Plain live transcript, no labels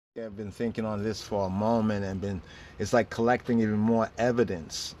Yeah, I've been thinking on this for a moment and it's like collecting even more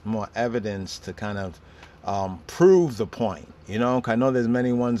evidence to kind of prove the point. 'Cause I know there's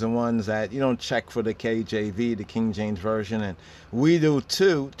many ones and ones that you don't check for the KJV, the King James Version, and we do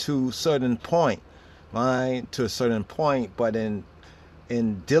too to a certain point, right? To a certain point, but in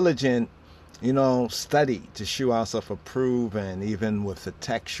diligent, study to show ourselves approved, and even with the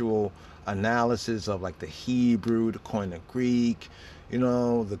textual analysis of like the Hebrew, the Koine Greek,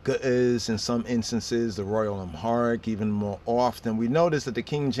 the Ge'ez in some instances, the Royal Amharic even more often. We notice that the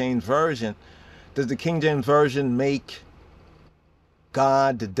King James Version, does the King James Version make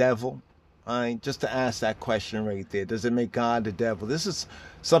God the devil? All right, just to ask that question right there. Does it make God the devil? This is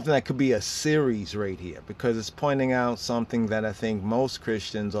something that could be a series right here because it's pointing out something that I think most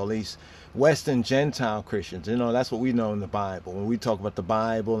Christians, or at least Western Gentile Christians, that's what we know in the Bible. When we talk about the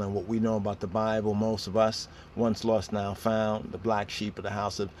Bible and what we know about the Bible, most of us, once lost, now found, the black sheep of the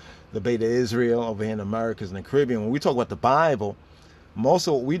house of the Beta Israel over here in the Americas and the Caribbean, when we talk about the Bible, most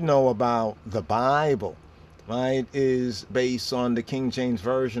of what we know about the Bible, right, is based on the King James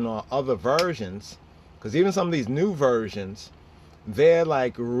Version or other versions. Because even some of these new versions, they're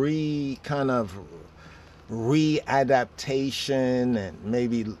like kind of readaptation and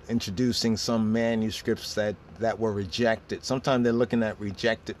maybe introducing some manuscripts that were rejected. Sometimes they're looking at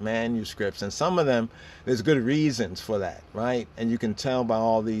rejected manuscripts, and some of them, there's good reasons for that, right? And you can tell by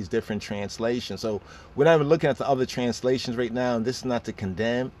all these different translations. So we're not even looking at the other translations right now, and this is not to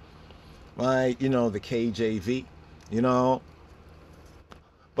condemn, right? The KJV, you know,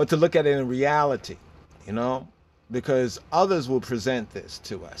 but to look at it in reality, you know, because others will present this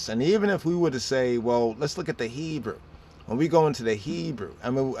to us. And even if we were to say, well, let's look at the Hebrew. When we go into the Hebrew, I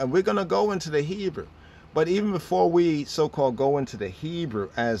mean, and we're going to go into the Hebrew, but even before we so-called go into the Hebrew,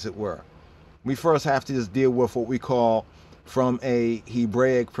 as it were, we first have to just deal with what we call, from a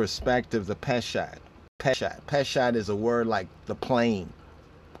Hebraic perspective, the Peshat. Peshat is a word like the plane,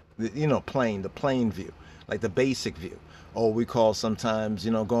 plane, the plane view, like the basic view. Or we call sometimes,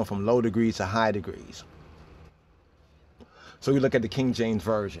 going from low degrees to high degrees. So we look at the King James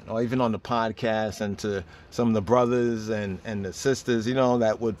Version, or even on the podcast, and to some of the brothers and the sisters,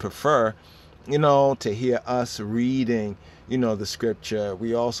 that would prefer, to hear us reading, the scripture.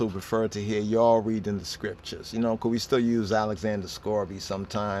 We also prefer to hear y'all reading the scriptures, because we still use Alexander Scorby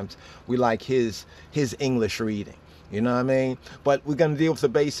sometimes. We like his English reading. You know what I mean? But we're going to deal with the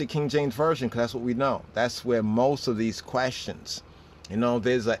basic King James Version because that's what we know. That's where most of these questions,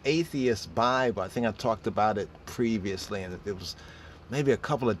 there's an atheist Bible. I think I talked about it previously, and it was maybe a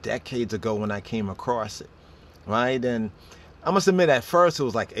couple of decades ago when I came across it, right? And I must admit, at first it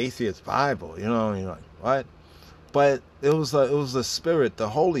was like atheist Bible, you're like, what? But it was the Spirit, the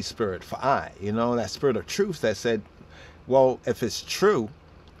Holy Spirit for that Spirit of truth that said, well, if it's true,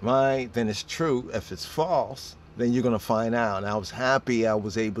 right, then it's true. If it's false, then you're going to find out. And I was happy I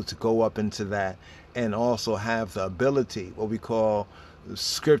was able to go up into that and also have the ability, what we call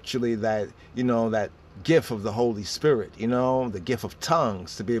scripturally, that, that gift of the Holy Spirit, the gift of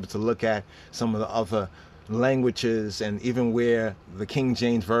tongues, to be able to look at some of the other languages, and even where the King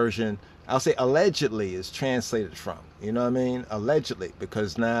James Version, I'll say allegedly, is translated from. You know what I mean? Allegedly,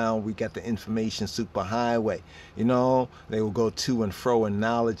 because now we got the information superhighway. They will go to and fro and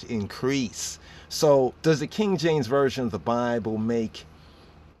knowledge increase. So does the King James Version of the Bible make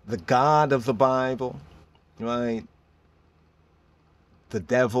the God of the Bible, right, the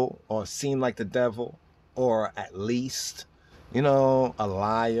devil, or seem like the devil, or at least, a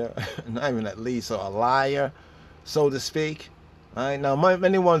liar, not even at least, or a liar, so to speak? Right? Now,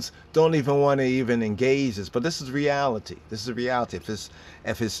 many ones don't even want to even engage this, but this is reality. This is reality.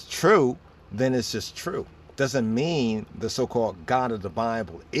 If it's true, then it's just true. Doesn't mean the so-called God of the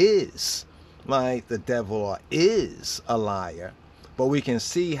Bible is like the devil or is a liar, but we can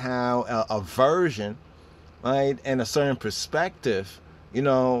see how a version, right, and a certain perspective,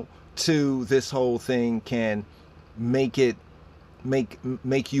 to this whole thing can make it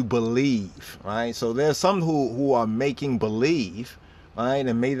make you believe, right? So there's some who are making believe, right,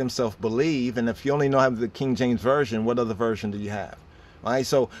 and made themselves believe. And if you only know how the King James Version, what other version do you have, right?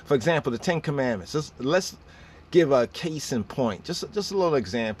 So, for example, the Ten Commandments. Let's give a case in point, just a little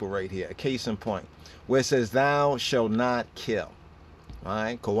example right here, a case in point, where it says, "Thou shalt not kill."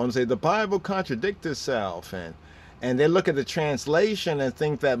 Right? Because one say the Bible contradicts itself, and they look at the translation and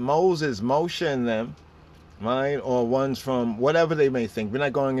think that Moshe and them, right, or ones from whatever they may think. We're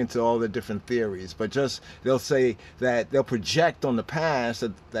not going into all the different theories, but just they'll say that they'll project on the past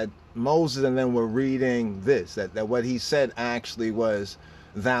that Moses and them were reading this, that what he said actually was,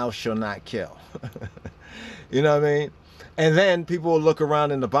 "Thou shalt not kill." You know what I mean? And then people will look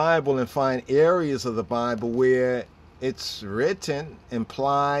around in the Bible and find areas of the Bible where it's written,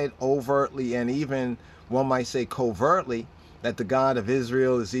 implied, overtly, and even one might say covertly, that the God of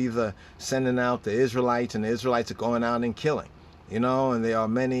Israel is either sending out the Israelites and the Israelites are going out and killing. And there are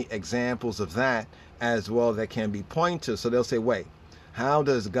many examples of that as well that can be pointed to. So they'll say, wait, how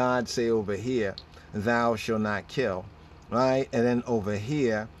does God say over here, thou shalt not kill, right? And then over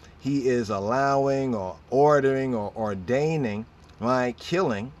here, he is allowing or ordering or ordaining, right,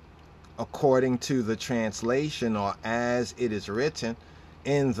 killing according to the translation or as it is written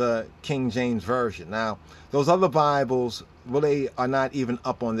in the King James Version. Now, those other Bibles really are not even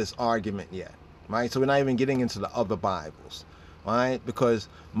up on this argument yet, right? So we're not even getting into the other Bibles, right? Because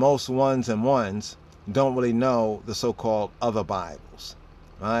most ones and ones don't really know the so-called other Bibles,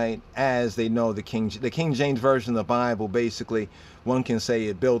 right? As they know the King James Version of the Bible, basically, one can say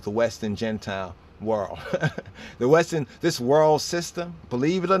it built the Western Gentile world. This world system,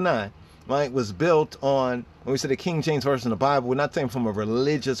 believe it or not, right, was built on, when we say the King James Version of the Bible, we're not saying from a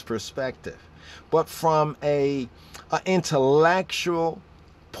religious perspective, but from a intellectual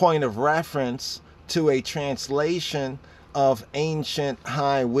point of reference to a translation of ancient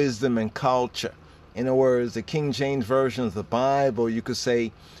high wisdom and culture. In other words, the King James Version of the Bible, you could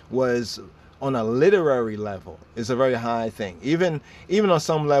say, was on a literary level is a very high thing. Even on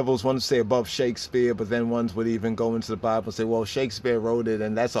some levels, one would say above Shakespeare, but then ones would even go into the Bible and say, well, Shakespeare wrote it,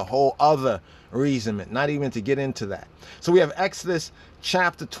 and that's a whole other reasonment, not even to get into that. So we have Exodus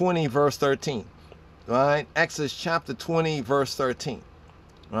chapter 20, verse 13, right? Exodus chapter 20, verse 13,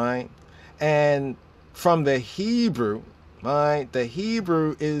 right? And from the Hebrew, right, the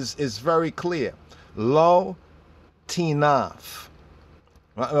Hebrew is very clear. Lo tinaf.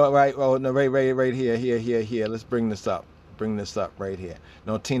 Right, oh, no, right here. Let's bring this up right here.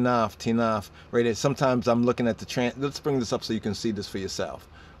 No, tinaf, right here. Sometimes I'm looking at the let's bring this up so you can see this for yourself,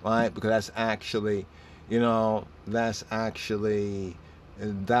 right? Because that's actually, thou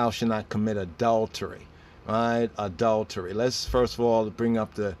shalt not commit adultery, right? Adultery. Let's first of all bring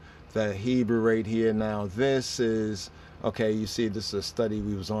up the Hebrew right here. Now this is, okay, you see this is a study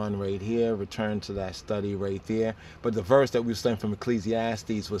we was on right here. Return to that study right there. But the verse that we studied from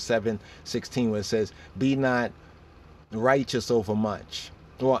Ecclesiastes was 7:16, where it says, be not righteous over much.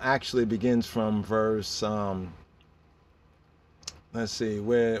 Well, actually it begins from verse, let's see,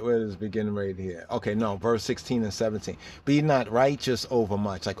 where does it begin right here? Okay, no, verse 16 and 17. Be not righteous over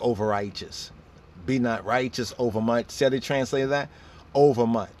much, like over righteous. Be not righteous over much. See how they translated that? Over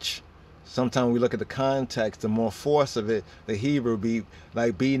much. Sometimes we look at the context, the more force of it, the Hebrew be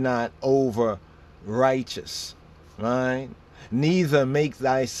like, be not over righteous, right? Neither make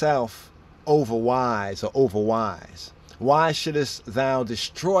thyself over wise or over wise. Why shouldest thou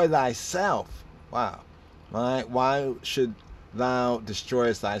destroy thyself? Wow, right? Why should thou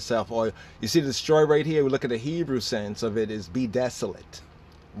destroy thyself? Or you see the destroy right here, we look at the Hebrew sense of it is be desolate.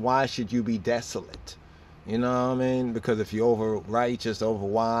 Why should you be desolate? You know what I mean? Because if you're over righteous, over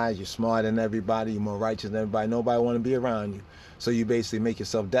wise, you're smarter than everybody, you're more righteous than everybody, nobody want to be around you. So you basically make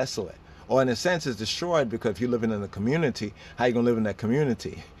yourself desolate. Or in a sense, it's destroyed, because if you're living in a community, how you gonna live in that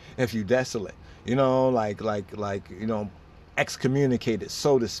community if you desolate? Excommunicated,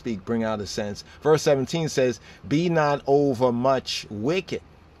 so to speak, bring out a sense. Verse 17 says, be not over much wicked,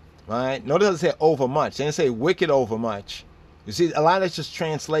 right? Notice it doesn't say over much. It didn't say wicked over much. You see, a lot of that's just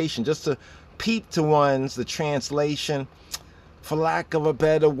translation, just to peep to ones, the translation, for lack of a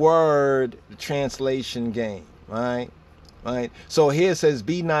better word, the translation game, right? Right. So here it says,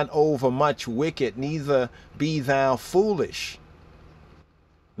 be not over much wicked, neither be thou foolish.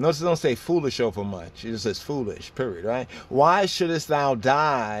 Notice it don't say foolish over much. It just says foolish, period, right? Why shouldest thou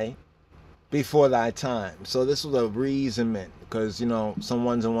die before thy time? So this was a reasonment, because, some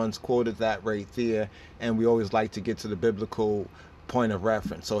ones and ones quoted that right there, and we always like to get to the biblical point of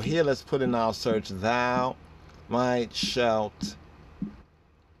reference. So here, let's put in our search, thou, right, shalt,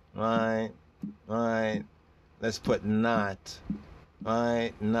 right, let's put not,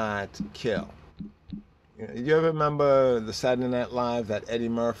 right, not kill. You ever remember the Saturday Night Live, that Eddie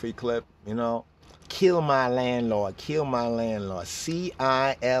Murphy clip, kill my landlord, C-I-L-L,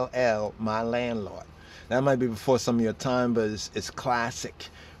 my landlord. That might be before some of your time, but it's classic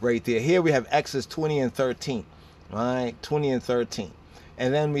right there. Here we have Exodus 20 and 13. Right, 20 and 13.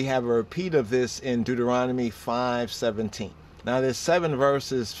 And then we have a repeat of this in Deuteronomy 5:17. Now there's 7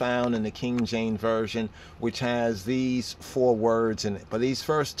 verses found in the King James Version which has these 4 words in it. But these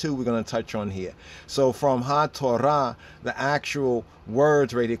first 2 we're going to touch on here. So from HaTorah, the actual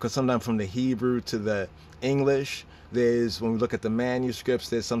words right here, because sometimes from the Hebrew to the English, there's, when we look at the manuscripts,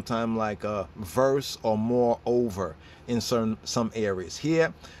 there's sometimes like a verse or more over in some areas.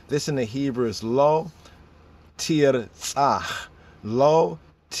 Here, this in the Hebrew is lo tirtzach. Lo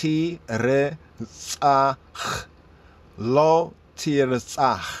tirtzach. Lo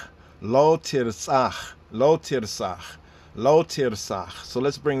tirzach, lo tirzach, lo tirzach, lo tirzach. So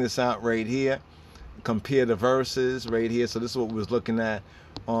let's bring this out right here. Compare the verses right here. So this is what we was looking at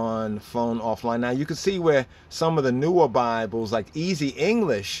on phone offline. Now you can see where some of the newer Bibles, like Easy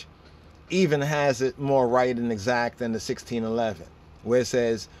English, even has it more right and exact than the 1611, where it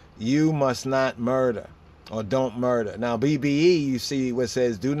says, you must not murder, or don't murder. Now BBE, you see where it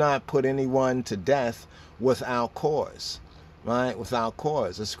says, do not put anyone to death without cause, right? Without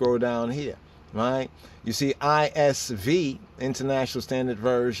cause. Let's scroll down here, right? You see ISV, International Standard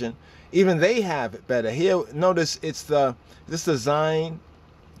Version, even they have it better. Here, notice it's the Zayn,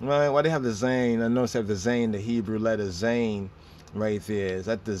 right? Why they have the Zayn? I notice they have the Zayn, the Hebrew letter Zayn right there. Is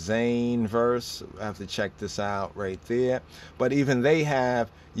that the Zayn verse? I have to check this out right there. But even they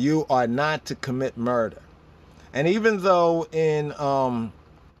have, you are not to commit murder. And even though in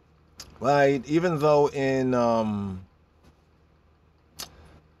right, even though in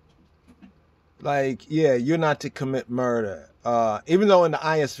like, yeah, you're not to commit murder, even though in the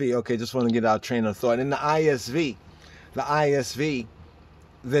ISV, okay, just want to get our train of thought, in the ISV,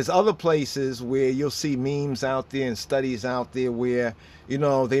 there's other places where you'll see memes out there and studies out there where, you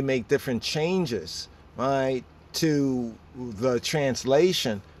know, they make different changes, right, to the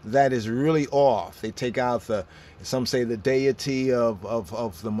translation that is really off. They take out the, some say the deity of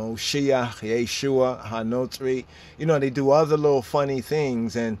the Moshiach, Yeshua, Hanotri. You know, they do other little funny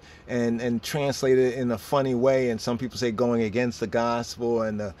things and translate it in a funny way. And some people say going against the gospel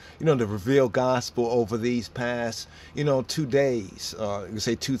and the, you know, the revealed gospel over these past, you know, 2 days, you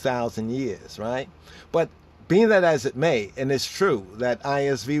say 2,000 years, right? But being that as it may, and it's true that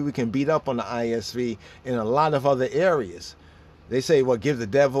ISV, we can beat up on the ISV in a lot of other areas. They say, well, give the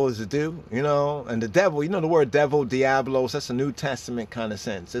devil his due, you know, and the devil, you know, the word devil, diablos, that's a New Testament kind of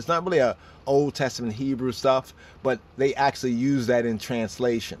sense. It's not really a Old Testament Hebrew stuff, but they actually use that in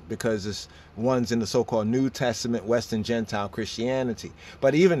translation because it's one's in the so-called New Testament Western Gentile Christianity.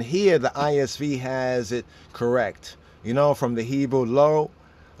 But even here, the ISV has it correct, you know, from the Hebrew, lo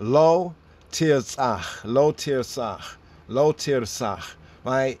tirzach, lo tirzach, lo tirzach,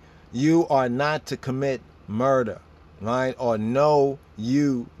 right? You are not to commit murder, right? Or know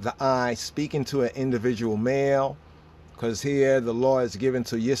you, the I, speaking to an individual male, because here the law is given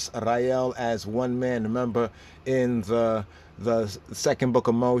to Yisrael as one man. Remember in the second book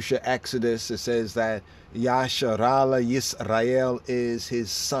of Moshe, Exodus, it says that Yasharala, Yisrael is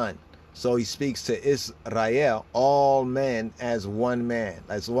his son. So he speaks to Israel, all men, as one man,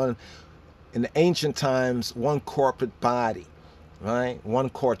 as one, in the ancient times, one corporate body, right? One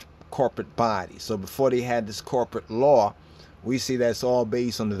corporate body. So before they had this corporate law, we see that's all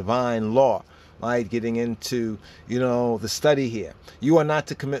based on the divine law, right? Getting into, you know, the study here. You are not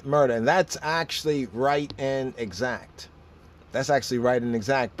to commit murder. And that's actually right and exact. That's actually right and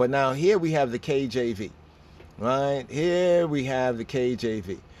exact. But now here we have the KJV, right? Here we have the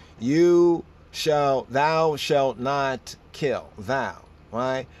KJV. Thou shalt not kill, thou,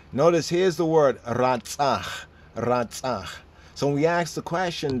 right? Notice here's the word ratzach, ratzach. So when we ask the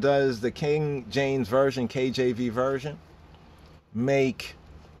question, does the King James Version, KJV Version, make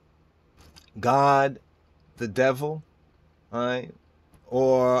God the devil, right?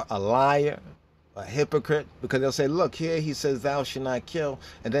 Or a liar, a hypocrite? Because they'll say, look, here he says, thou shalt not kill.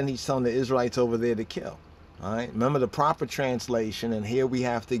 And then he's telling the Israelites over there to kill. All right? Remember the proper translation. And here we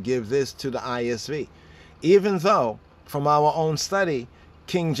have to give this to the ISV. Even though, from our own study,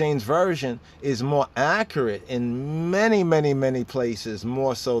 King James Version is more accurate in many, many, many places,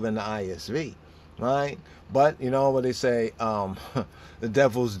 more so than the ISV, right? But, you know what they say, the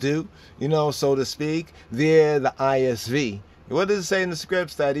devil's due, you know, so to speak. They're the ISV. What does it say in the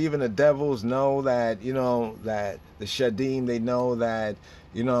scripts? That even the devils know that, you know, that the Shadim, they know that,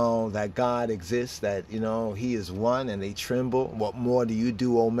 you know, that God exists, that, you know, he is one, and they tremble. What more do you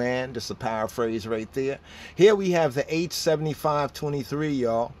do, O man? Just a paraphrase right there. Here we have the H7523,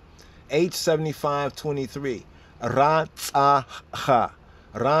 y'all. H7523. Ratzacha.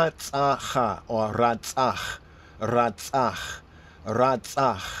 Ratzacha. Or ratzach. Ratzach.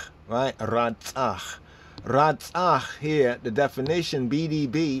 Ratzach. Right? Ratzach. Ratzach here, the definition,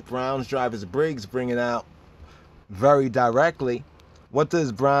 BDB, Browns Drivers Briggs, bringing out very directly, what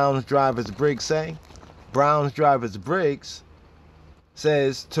does Brown's Drivers Briggs say? Brown's Drivers Briggs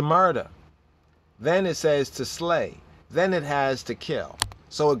says to murder. Then it says to slay. Then it has to kill.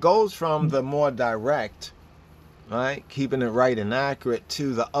 So it goes from the more direct, right, keeping it right and accurate,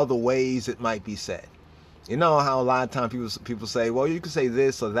 to the other ways it might be said. You know how a lot of times people say, well, you can say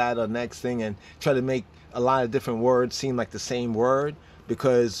this or that or next thing, and try to make a lot of different words seem like the same word,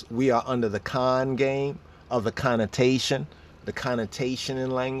 because we are under the con game of the connotation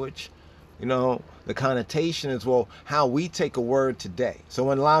in language. You know, the connotation is, well, how we take a word today. So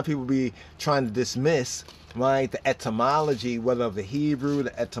when a lot of people be trying to dismiss, right, the etymology, whether of the Hebrew,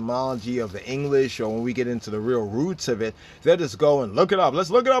 the etymology of the English, or when we get into the real roots of it, they'll just go and look it up. Let's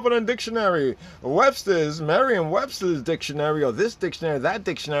look it up in a dictionary, Merriam-Webster's dictionary, or this dictionary, that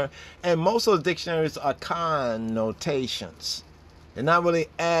dictionary. And most of the dictionaries are connotations. They're not really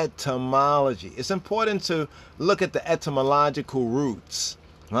etymology. It's important to look at the etymological roots,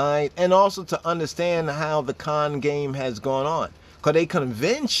 right? And also to understand how the con game has gone on. Because they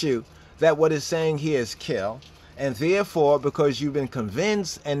convince you that what it's saying here is kill. And therefore, because you've been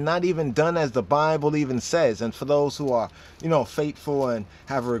convinced and not even done as the Bible even says, and for those who are, you know, faithful and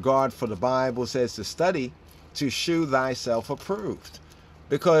have a regard for the Bible, says to study, to shew thyself approved.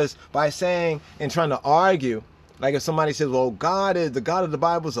 Because by saying and trying to argue, like if somebody says, well, the God of the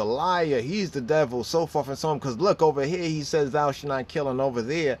Bible is a liar, he's the devil, so forth and so on, because look, over here he says thou shalt not kill, and over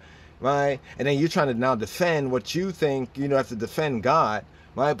there, right? And then you're trying to now defend what you think, you know, have to defend God,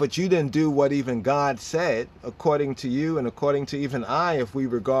 right? But you didn't do what even God said, according to you and according to even I, if we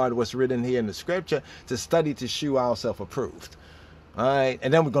regard what's written here in the scripture, to study to shew ourselves approved. All right?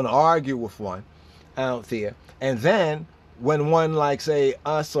 And then we're going to argue with one out there. And then when one, like, say,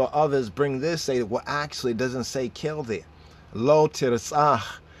 us or others bring this, say, well, actually, it doesn't say kill there. Lo tirsah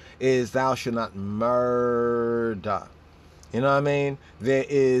is thou shalt not murder. You know what I mean? There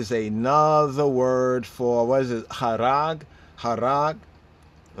is another word for, what is it, harag? Harag,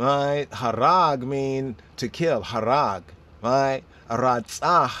 right? Harag mean to kill, harag, right?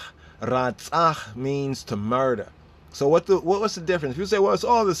 Ratzach means to murder. So what's the difference? You say, well, it's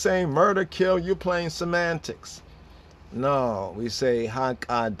all the same, murder, kill, you're playing semantics. No, we say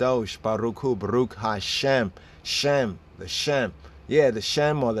Hakadosh, Baruch Hu, Baruch Hashem, Shem, the Shem. Yeah, the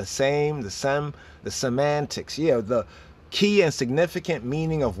Shem or the same, the Sem, the semantics. Yeah, the key and significant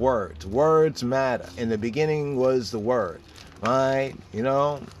meaning of words. Words matter. In the beginning was the word, right? You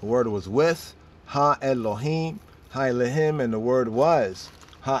know, the word was with, Ha Elohim, Ha Elohim, and the word was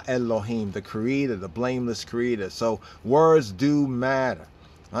Ha Elohim, the creator, the blameless creator. So words do matter.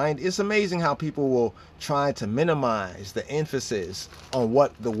 Right? It's amazing how people will try to minimize the emphasis on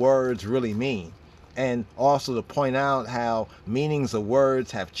what the words really mean, and also to point out how meanings of words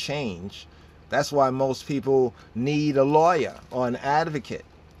have changed. That's why most people need a lawyer or an advocate,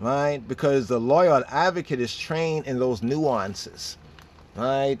 right? Because the lawyer or advocate is trained in those nuances,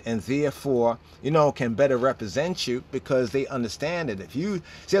 right? And therefore, you know, can better represent you because they understand it. If you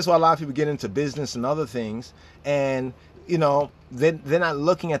see, that's why a lot of people get into business and other things, and you know, they're not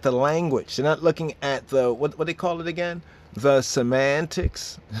looking at the language. They're not looking at the, what they call it again? The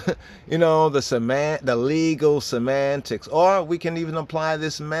semantics. You know, the legal semantics. Or we can even apply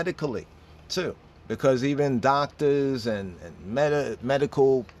this medically too. Because even doctors and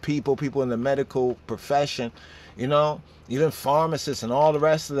medical people in the medical profession, you know, even pharmacists and all the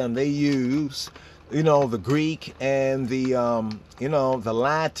rest of them, they use, you know, the Greek and the, you know, the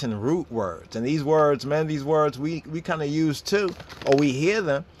Latin root words. And these words, man, these words we kind of use too, or we hear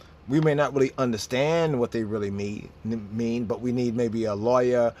them. We may not really understand what they really mean, but we need maybe a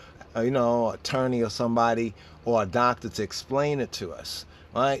lawyer, you know, attorney or somebody, or a doctor to explain it to us,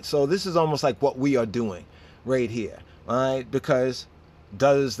 right? So this is almost like what we are doing right here, right? Because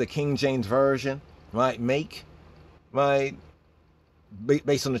does the King James Version, right, make, right,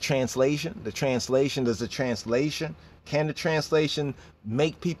 based on the translation, does the translation, can the translation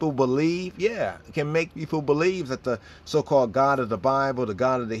make people believe? Yeah, it can make people believe that the so-called God of the Bible, the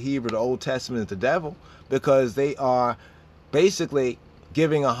God of the Hebrew, the Old Testament is the devil, because they are basically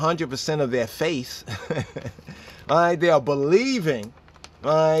giving 100% of their faith, right? They are believing,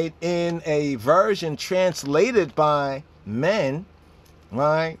 right, in a version translated by men,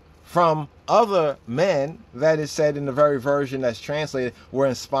 right, from other men, that is said in the very version that's translated, were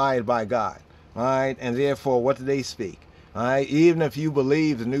inspired by God, right? And therefore, what do they speak? Right? Even if you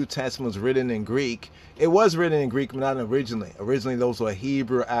believe the New Testament was written in Greek, it was written in Greek, but not originally. Originally, those were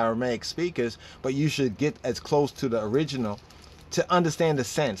Hebrew, Aramaic speakers, but you should get as close to the original to understand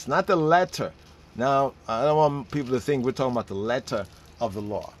the not the letter. Now, I don't want people to think we're talking about the letter of the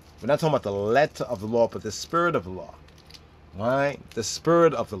law. We're not talking about the letter of the law, but the spirit of the law. Right? The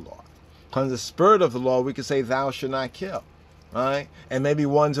spirit of the law. Because the spirit of the law, we could say, thou shalt not kill. Right? And maybe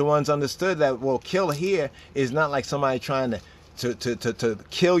ones and ones understood that, well, kill here is not like somebody trying to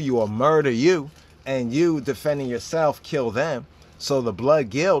kill you or murder you, and you defending yourself kill them. So the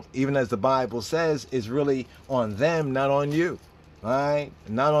blood guilt, even as the Bible says, is really on them, not on you. Right?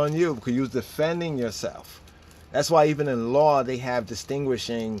 Not on you, because you're defending yourself. That's why even in law they have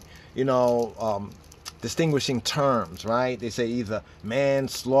distinguishing, distinguishing terms, right? They say either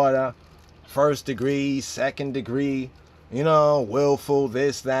manslaughter, first degree, second degree, willful,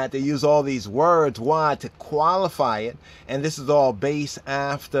 this, that. They use all these words. Why? To qualify it. And this is all based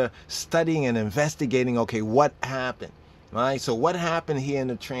after studying and investigating, okay, what happened, right? So what happened here in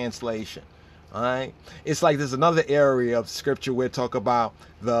the translation, right? It's like there's another area of scripture where talk about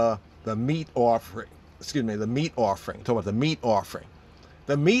the meat offering. The meat offering. Talk about the meat offering.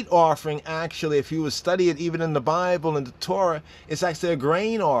 The meat offering, actually, if you would study it even in the Bible and the Torah, it's actually a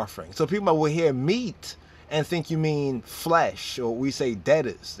grain offering. So people will hear meat and think you mean flesh, or we say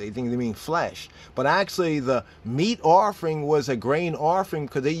debtors. They think they mean flesh. But actually, the meat offering was a grain offering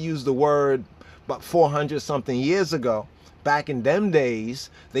because they used the word about 400 something years ago. Back in them days,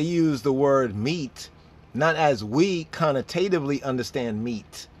 they used the word meat, not as we connotatively understand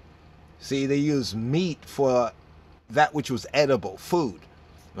meat. See, they use meat for that which was edible, food,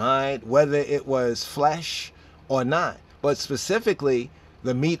 right? Whether it was flesh or not. But specifically,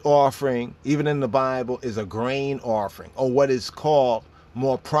 the meat offering, even in the Bible, is a grain offering, or what is called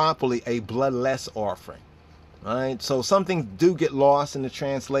more properly a bloodless offering, right? So some things do get lost in the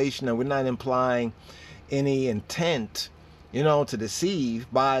translation, and we're not implying any intent, to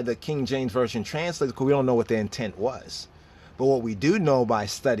deceive by the King James Version translators, because we don't know what their intent was. But what we do know by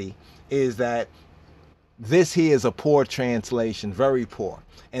study is that this here is a poor translation, very poor.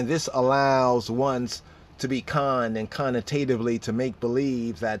 And this allows ones to be conned and connotatively to make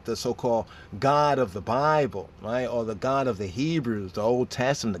believe that the so-called God of the Bible, right, or the God of the Hebrews, the Old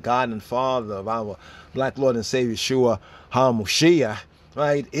Testament, the God and Father of our Black Lord and Savior, Yeshua HaMashiach,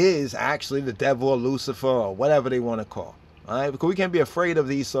 right, is actually the devil or Lucifer or whatever they want to call. Right? Because we can't be afraid of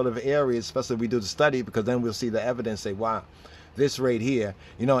these sort of areas, especially if we do the study, because then we'll see the evidence, say, wow, this right here,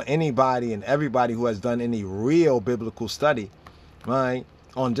 anybody and everybody who has done any real biblical study, right,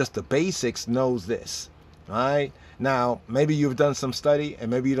 on just the basics knows this, right? Now, maybe you've done some study and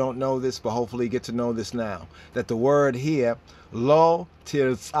maybe you don't know this, but hopefully you get to know this now, that the word here, lo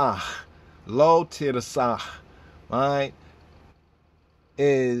tirzah, right,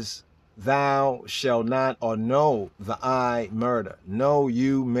 is thou shalt not, or no, the I murder, no,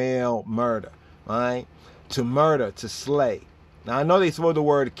 you male murder, right? To murder, to slay. Now, I know they throw the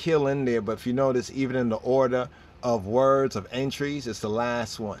word kill in there, but if you notice, even in the order of words, of entries, it's the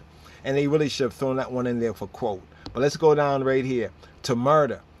last one. And they really should have thrown that one in there for quote. But let's go down right here. To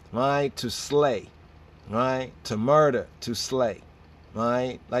murder, right? To slay, right? To murder, to slay,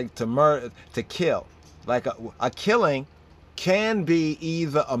 right? Like to murder, to kill. Like a killing can be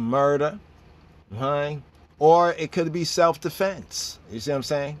either a murder, right? Or it could be self-defense. You see what I'm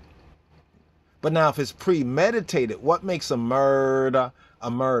saying? But now if it's premeditated, what makes a murder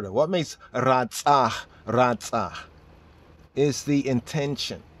a murder? What makes ratzah? It's the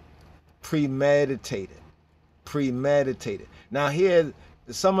intention. Premeditated. Now here,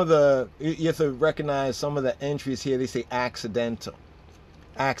 you have to recognize some of the entries here, they say accidental.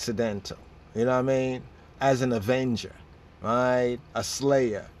 You know what I mean? As an avenger, right? A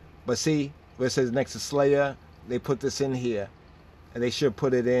slayer. But see, where it says next to slayer, they put this in here. And they should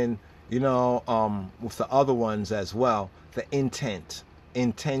put it in, with the other ones as well. The intent,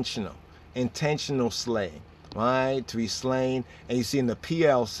 intentional slaying, right? To be slain. And you see in the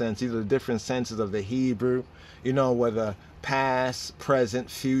PL sense, these are the different senses of the Hebrew, whether past, present,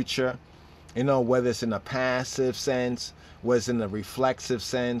 future, whether it's in a passive sense, whether it's in a reflexive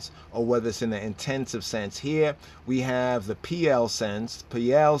sense, or whether it's in an intensive sense. Here we have the PL sense,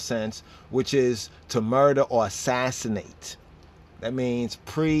 which is to murder or assassinate. That means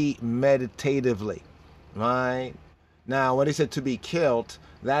premeditatively, right? Now, when they said to be killed,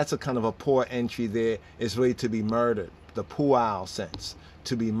 that's a kind of a poor entry there. It's really to be murdered, the pual sense,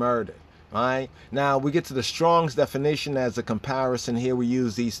 to be murdered, right? Now, we get to the Strong's definition as a comparison. Here we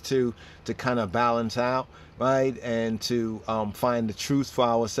use these two to kind of balance out, right? And to find the truth for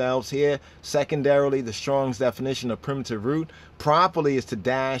ourselves here. Secondarily, the Strong's definition of primitive root properly is to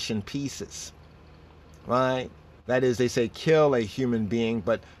dash in pieces, right? That is, they say kill a human being,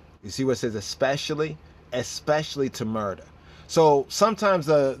 but you see what it says especially to murder. So sometimes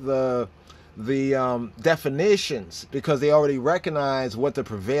the definitions, because they already recognize what the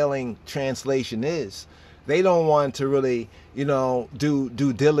prevailing translation is. They don't want to really, do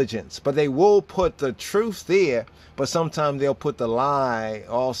due diligence, but they will put the truth there, but sometimes they'll put the lie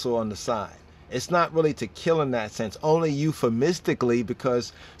also on the side. It's not really to kill in that sense, only euphemistically,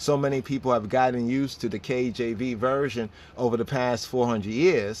 because so many people have gotten used to the KJV version over the past 400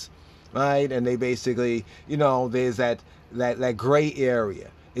 years, right? And they basically, there's that gray area.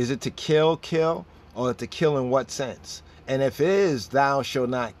 Is it to kill, or to kill in what sense? And if it is, thou shalt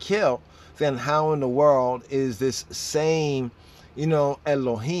not kill, then how in the world is this same,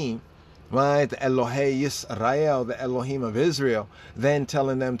 Elohim, right, the Elohei Yisrael, the Elohim of Israel, then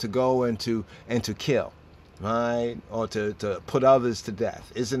telling them to go and to kill, right, or to put others to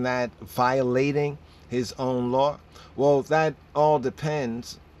death? Isn't that violating his own law? Well, that all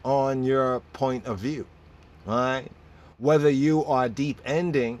depends on your point of view, right? Whether you are deep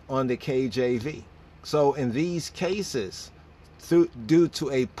ending on the KJV. So in these cases, due to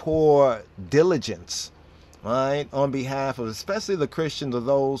a poor diligence, right, on behalf of especially the Christians or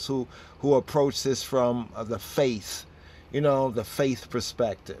those who approach this from the faith, the faith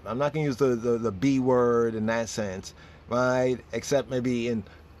perspective. I'm not going to use the B word in that sense, right, except maybe in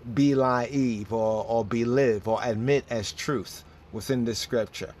believe or believe or admit as truth within the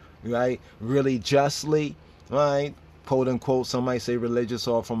scripture, right, really justly, right, quote unquote, some might say religious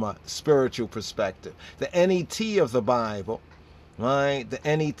or from a spiritual perspective. The NET of the Bible, right, the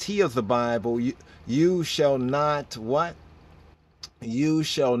NET of the Bible, you shall not what? You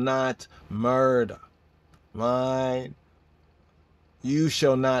shall not murder, right? You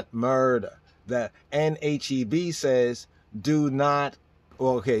shall not murder. The NHEB says do not.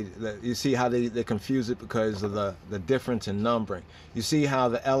 Well, okay, you see how they confuse it because of the difference in numbering. You see how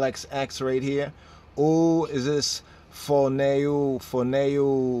the LXX right here, ooh, is this Phoneu 6.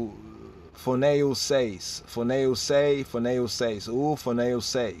 Ooh, Phoneu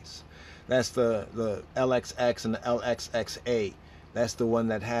 6. That's the LXX and the LXXA. That's the one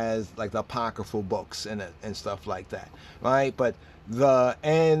that has like the apocryphal books in it and stuff like that, right? But the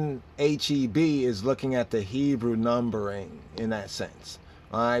NHEB is looking at the Hebrew numbering in that sense,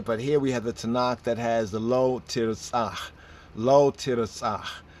 right? But here we have the Tanakh that has the Lo Tirzach,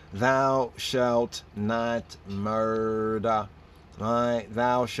 thou shalt not murder, right?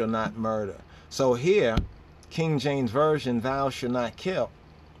 Thou shalt not murder. So here, King James Version, thou shalt not kill.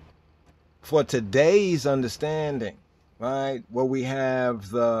 For today's understanding, right, where we have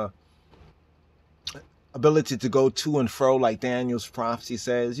the ability to go to and fro, like Daniel's prophecy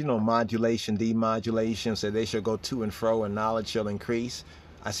says, modulation, demodulation, so they shall go to and fro and knowledge shall increase.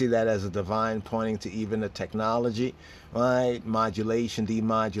 I see that as a divine pointing to even the technology, right? Modulation,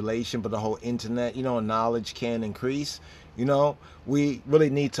 demodulation, but the whole internet, knowledge can increase. We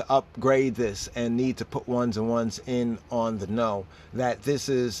really need to upgrade this and need to put ones and ones in on the know that this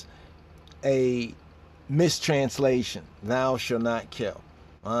is a mistranslation. Thou shalt not kill.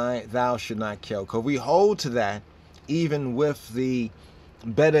 All right, thou shalt not kill. Because we hold to that even with the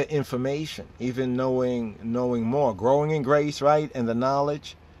better information, even knowing more, growing in grace, right, and the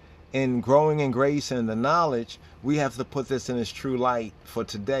knowledge. In growing in grace and the knowledge, we have to put this in its true light for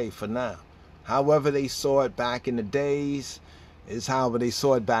today, for now. However they saw it back in the days is however they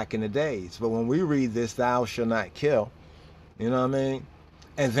saw it back in the days. But when we read this, thou shalt not kill, you know what I mean?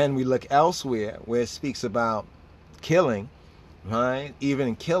 And then we look elsewhere where it speaks about killing, right?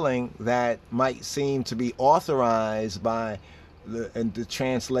 Even killing that might seem to be authorized by the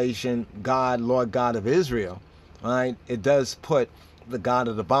translation God, Lord God of Israel, right? It does put the God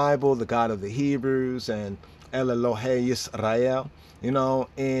of the Bible, the God of the Hebrews, and El Elohei Yisrael,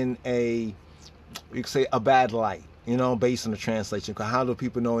 in you could say a bad light, based on the translation. Because how do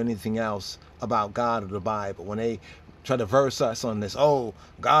people know anything else about God of the Bible when they try to verse us on this? Oh,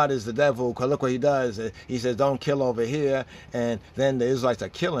 God is the devil, because look what he does. He says, don't kill over here, and then the Israelites are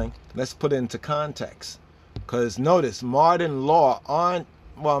killing. Let's put it into context. Because notice, modern law aren't,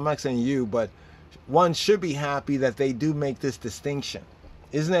 well, I'm not saying you, but one should be happy that they do make this distinction.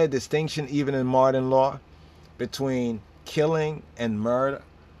 Isn't there a distinction even in modern law between killing and murder,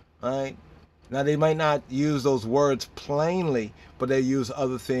 right? Now, they might not use those words plainly, but they use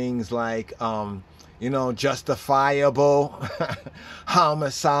other things like, justifiable,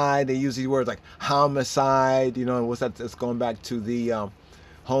 homicide. They use these words like homicide, what's that? It's going back to the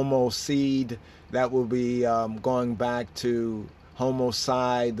homicide. That will be going back to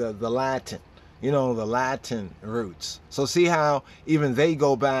homicide, the Latin, the Latin roots. So see how even they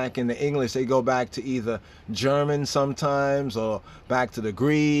go back in the English, they go back to either German sometimes or back to the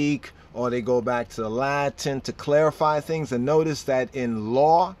Greek, or they go back to the Latin to clarify things. And notice that in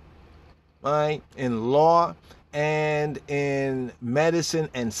law, right? In law and in medicine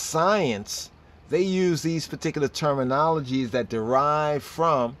and science, they use these particular terminologies that derive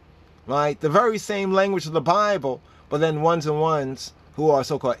from, right, the very same language of the Bible, but then ones and ones who are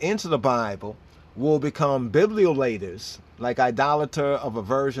so-called into the Bible will become bibliolators, like idolater of a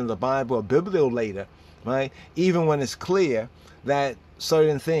version of the Bible, a bibliolator, right? Even when it's clear that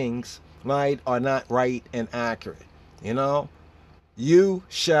certain things, right, are not right and accurate. You know, you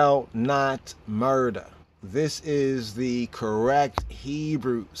shall not murder. This is the correct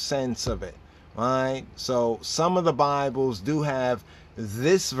Hebrew sense of it, right? So some of the Bibles do have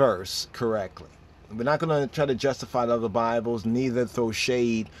this verse correctly. We're not going to try to justify the other Bibles, neither throw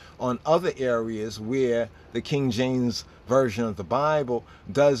shade on other areas where the King James Version of the Bible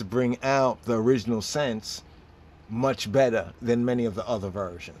does bring out the original sense much better than many of the other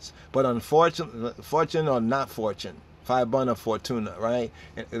versions. But unfortunately, fortune or not fortune, Fibuna Fortuna, right?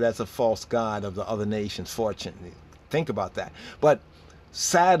 That's a false god of the other nations, fortune. Think about that. But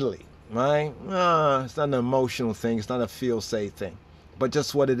sadly, right? It's not an emotional thing. It's not a feel-say thing. But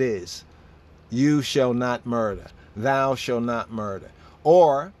just what it is. You shall not murder. Thou shall not murder.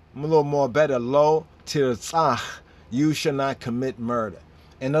 Or, a little more better, lo tirtzach. You shall not commit murder.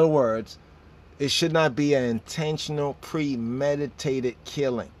 In other words, it should not be an intentional, premeditated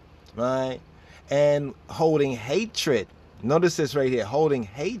killing, right? And holding hatred. Notice this right here. Holding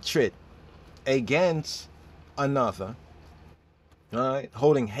hatred against another, right?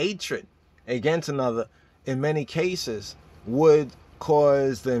 Holding hatred against another, in many cases, would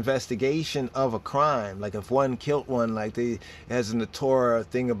cause the investigation of a crime. Like if one killed one, like they has in the Torah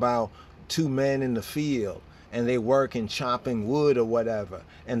thing about two men in the field and they work in chopping wood or whatever,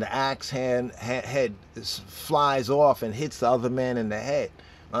 and the axe head flies off and hits the other man in the head.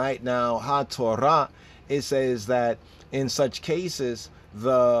 Right now, HaTorah, it says that in such cases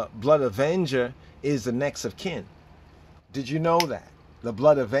the blood avenger is the next of kin. Did you know that? The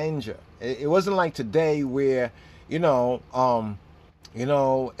blood avenger. It wasn't like today where, if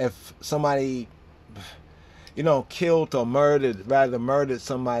somebody, killed or murdered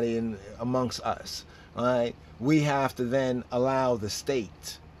somebody amongst us, right? We have to then allow the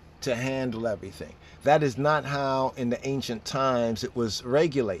state to handle everything. That is not how in the ancient times it was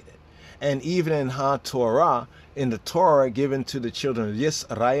regulated. And even in HaTorah, in the Torah given to the children of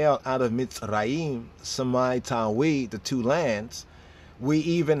Yisrael out of Mitzrayim, Samai, Tawi, the two lands, we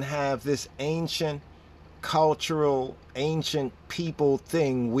even have this ancient cultural, ancient people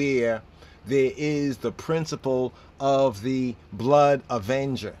thing where there is the principle of the blood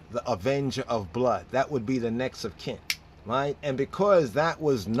avenger, the avenger of blood. That would be the next of kin, right? And because that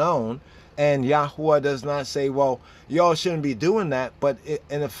was known, and Yahweh does not say, well, y'all shouldn't be doing that, but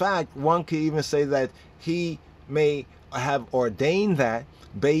in fact, one could even say that he may have ordained that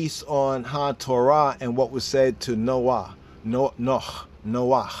based on HaTorah and what was said to Noah. Noah.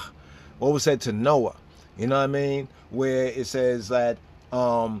 What was said to Noah. You know what I mean? Where it says that,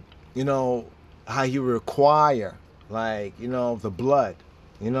 how you require, the blood,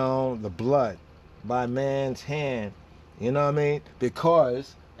 the blood by man's hand. You know what I mean?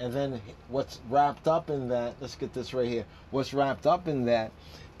 Because, and then what's wrapped up in that, let's get this right here. What's wrapped up in that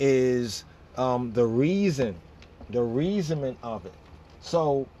is the reasonment of it.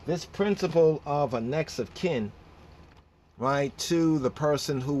 So this principle of a next of kin, right, to the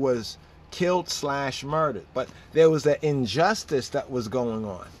person who was killed / murdered. But there was an injustice that was going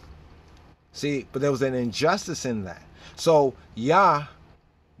on. See, but there was an injustice in that. So Yah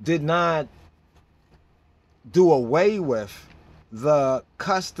did not do away with the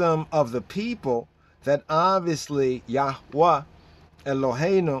custom of the people that obviously Yahweh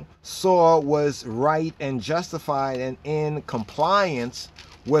Eloheinu saw was right and justified and in compliance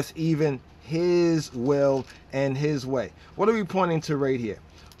with even his will and his way. What are we pointing to right here?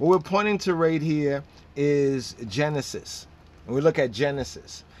 What we're pointing to right here is Genesis. And we look at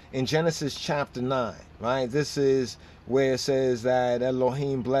Genesis. In Genesis chapter 9, right? This is where it says that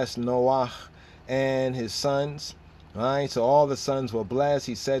Elohim blessed Noah and his sons, right? So all the sons were blessed.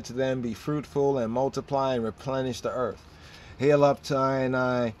 He said to them, be fruitful and multiply and replenish the earth. Hail up to I and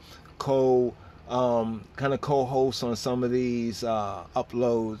I co-host on some of these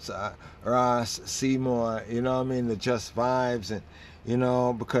uploads, Ross, Seymour, the Just Vibes, and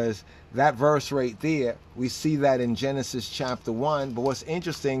because that verse right there, we see that in Genesis chapter 1. But what's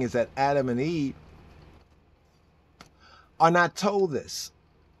interesting is that Adam and Eve are not told this.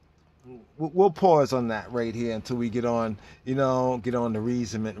 We'll pause on that right here until we get on, get on the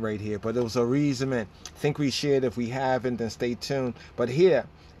reasonment right here. But it was a reasonment. I think we shared. If we haven't, then stay tuned. But here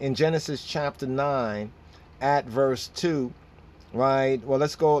in Genesis chapter 9 at verse 2, right? Well,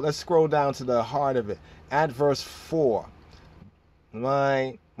 let's scroll down to the heart of it. At verse 4,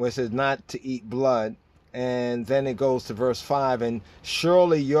 right, where it says not to eat blood. And then it goes to verse 5, and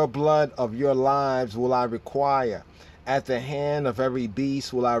surely your blood of your lives will I require. At the hand of every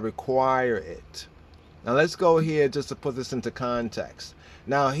beast will I require it. Now let's go here just to put this into context.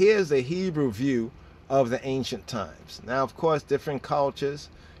 Now here's the Hebrew view of the ancient times. Now, of course, different cultures,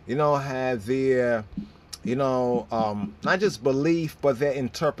 have their, not just belief, but their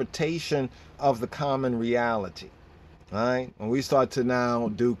interpretation of the common reality. Right? When we start to now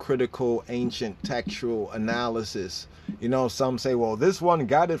do critical ancient textual analysis, some say, well, this one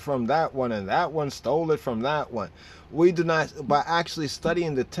got it from that one and that one stole it from that one. We do not, by actually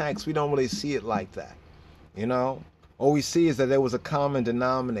studying the text, we don't really see it like that. All we see is that there was a common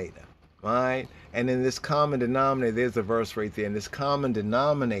denominator, right? And in this common denominator, there's a verse right there. In this common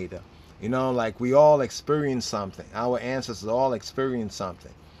denominator, like we all experience something. Our ancestors all experienced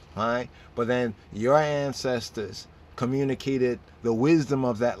something, right? But then your ancestors communicated the wisdom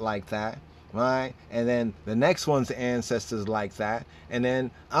of that like that, right? And then the next one's ancestors like that, and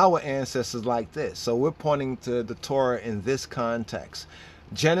then our ancestors like this. So we're pointing to the Torah in this context.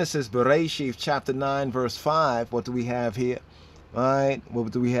 Genesis, Bereshit, chapter 9, verse 5, what do we have here? Right?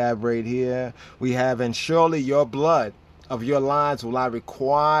 What do we have right here? We have, and surely your blood of your lives will I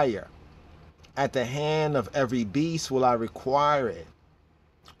require. At the hand of every beast will I require it.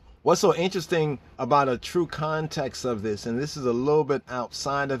 What's so interesting about a true context of this, and this is a little bit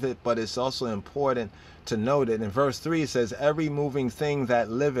outside of it, but it's also important to note it. In verse 3, it says, every moving thing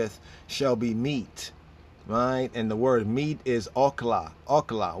that liveth shall be meat. Right? And the word meat is okla.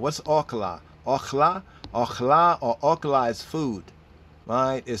 Okla. What's okla? Okla? Okla or okla is food.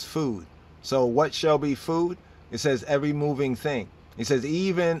 Right? Is food. So what shall be food? It says every moving thing. It says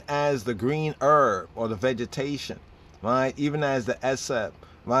even as the green herb or the vegetation. Right? Even as the esep.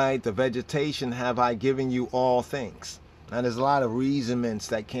 Right? The vegetation have I given you all things. Now there's a lot of reasonments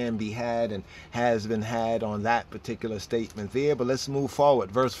that can be had and has been had on that particular statement there. But let's move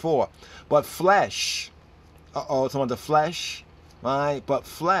forward. Verse 4. But flesh. It's on the flesh. Right? But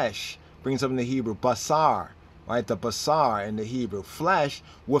flesh brings up in the Hebrew. Basar. Right? The basar in the Hebrew. Flesh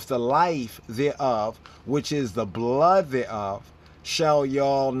with the life thereof, which is the blood thereof, shall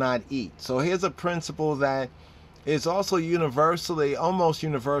y'all not eat. So here's a principle that is also universally, almost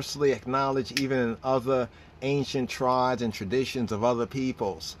universally acknowledged even in other ancient tribes and traditions of other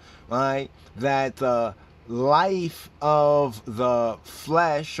peoples, right? That the life of the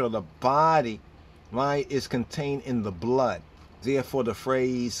flesh or the body, right, is contained in the blood. Therefore the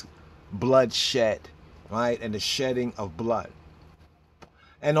phrase bloodshed, right, and the shedding of blood.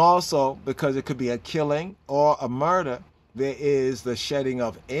 And also because it could be a killing or a murder, there is the shedding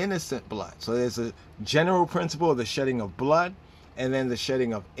of innocent blood. So there's a general principle of the shedding of blood and then the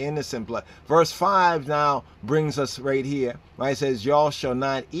shedding of innocent blood. Verse 5 now brings us right here, right? It says, y'all shall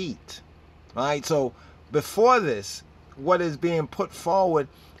not eat, right? So before this, what is being put forward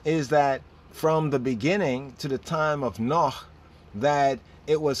is that from the beginning to the time of Noah, that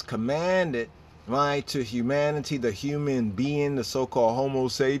it was commanded, right, to humanity, the human being, the so-called Homo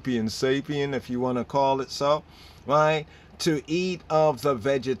sapiens sapien, if you want to call it so, right, to eat of the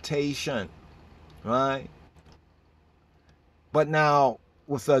vegetation, right? But now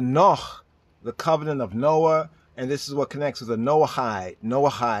with the Noah, the covenant of Noah, and this is what connects with the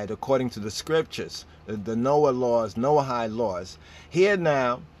Noahide according to the scriptures, the Noah laws, Noahide laws. Here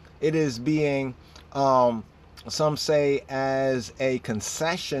now, it is being, some say, as a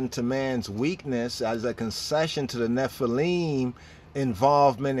concession to man's weakness, as a concession to the Nephilim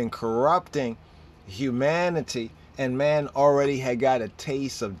involvement in corrupting humanity, and man already had got a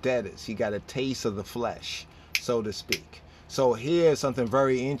taste of debtors. He got a taste of the flesh, so to speak. So here's something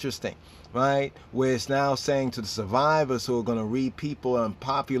very interesting, right? Where it's now saying to the survivors who are going to repeople and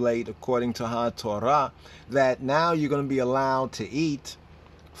populate according to HaTorah, that now you're going to be allowed to eat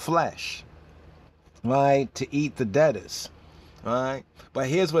flesh, right? To eat the debtors, right? But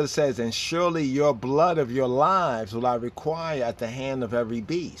here's what it says, and surely your blood of your lives will I require at the hand of every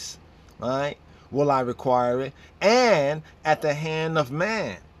beast, right? Will I require it, and at the hand of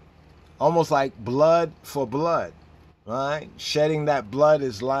man. Almost like blood for blood, right? Shedding that blood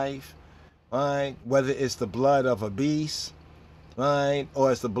is life, right? Whether it's the blood of a beast, right?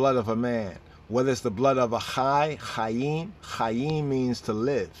 Or it's the blood of a man. Whether it's the blood of a Chayim. Chayim means to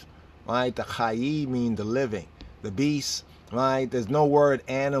live, right? The Chayim mean the living. The beast, right? There's no word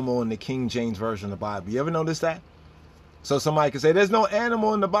animal in the King James Version of the Bible. You ever notice that? So somebody could say, there's no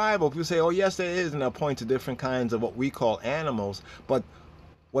animal in the Bible. People say, oh, yes, there is. And they'll point to different kinds of what we call animals. But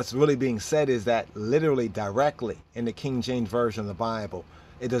what's really being said is that literally, directly, in the King James Version of the Bible,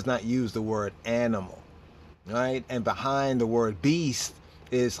 it does not use the word animal, right? And behind the word beast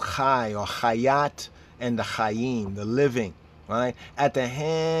is chai or chayat, and the chayim, the living, right? At the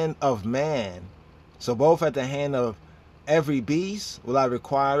hand of man. So both at the hand of every beast will I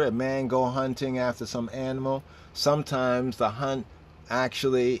require it. Man go hunting after some animal. Sometimes the hunt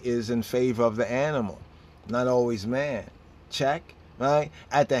actually is in favor of the animal, not always man. Check, right?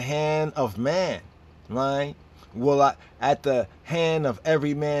 At the hand of man, right? Will I, at the hand of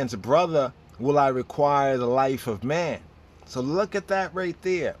every man's brother, will I require the life of man? So look at that right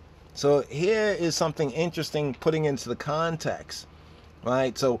there. So here is something interesting putting into the context,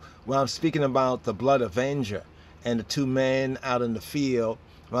 right? So when I'm speaking about the blood avenger and the two men out in the field,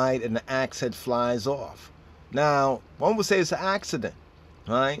 right, and the axe head flies off. Now, one would say it's an accident,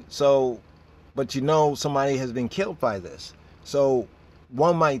 right? So, but you know somebody has been killed by this. So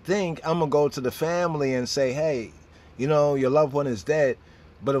one might think, I'm going to go to the family and say, hey, you know, your loved one is dead,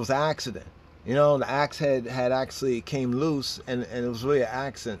 but it was an accident. You know, the axe head had actually came loose, and it was really an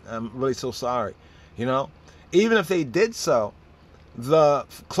accident. I'm really so sorry. You know, even if they did so, the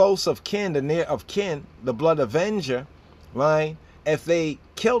close of kin, the near of kin, the blood avenger, right? If they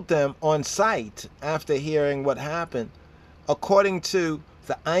killed them on sight after hearing what happened, according to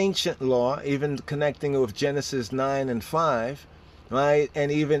the ancient law, even connecting it with Genesis 9 and 5, right?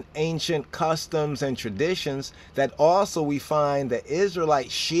 And even ancient customs and traditions that also we find the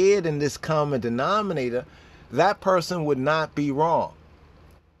Israelites shared in this common denominator, that person would not be wrong,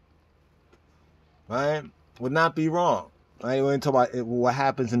 right? Would not be wrong, right? We're talking about what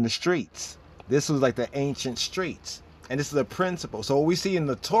happens in the streets. This was like the ancient streets. And this is a principle. So what we see in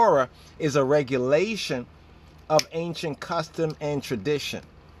the Torah is a regulation of ancient custom and tradition,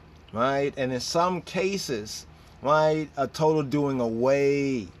 right? And in some cases, right, a total doing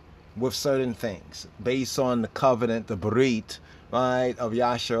away with certain things based on the covenant, the Berit, right, of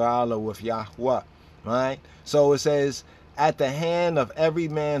Yasharallah with Yahweh, right? So it says, at the hand of every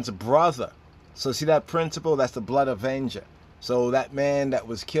man's brother. So see that principle? That's the blood avenger. So that man that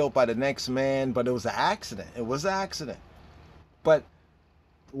was killed by the next man, but it was an accident. It was an accident. But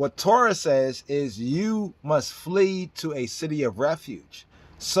what Torah says is you must flee to a city of refuge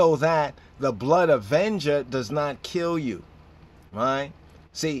so that the blood avenger does not kill you, right?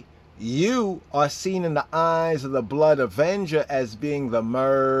 See, you are seen in the eyes of the blood avenger as being the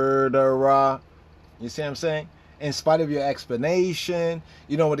murderer. You see what I'm saying? In spite of your explanation,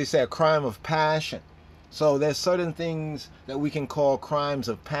 you know what they say, a crime of passion. So there's certain things that we can call crimes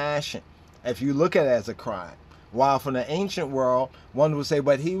of passion if you look at it as a crime. While from the ancient world, one would say,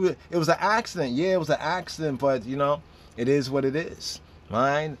 but it was an accident. Yeah, it was an accident, but you know, it is what it is,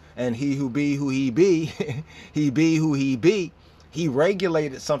 right? And he who be who he be, he be who he be. He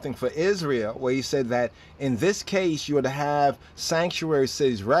regulated something for Israel where he said that in this case, you are to have sanctuary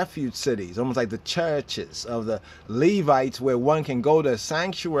cities, refuge cities, almost like the churches of the Levites where one can go to a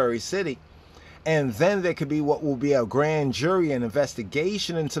sanctuary city. And then there could be what will be a grand jury and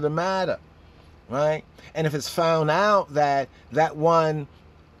investigation into the matter, right? And if it's found out that that one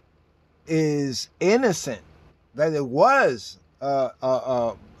is innocent, that it was,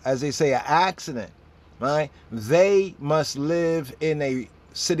 as they say, an accident, right? They must live in a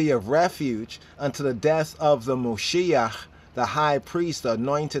city of refuge until the death of the Moshiach, the high priest, the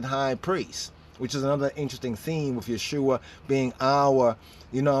anointed high priest, which is another interesting theme with Yeshua being our,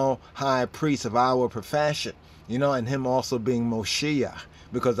 you know, high priest of our profession, you know, and him also being Moshiach,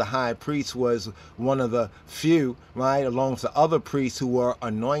 because the high priest was one of the few, right, along with the other priests who were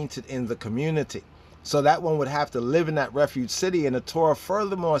anointed in the community. So that one would have to live in that refuge city. And the Torah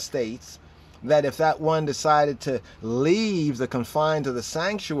furthermore states that if that one decided to leave the confines of the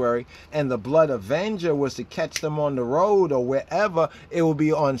sanctuary and the blood avenger was to catch them on the road or wherever, it will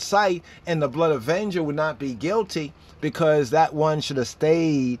be on sight, and the blood avenger would not be guilty because that one should have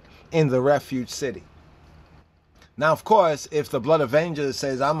stayed in the refuge city. Now, of course, if the blood avenger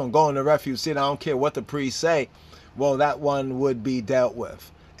says, I'm going to go in the refuge city, I don't care what the priests say, well, that one would be dealt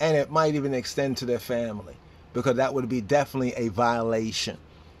with. And it might even extend to their family, because that would be definitely a violation.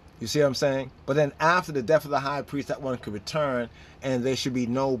 You see what I'm saying? But then after the death of the high priest, that one could return, and there should be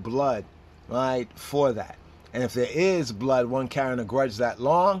no blood, right, for that. And if there is blood, one carrying a grudge that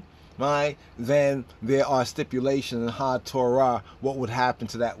long, right, then there are stipulations in HaTorah what would happen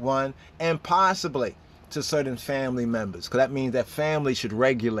to that one, and possibly to certain family members, because that means that family should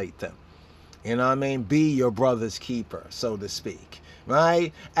regulate them. You know what I mean? Be your brother's keeper, so to speak.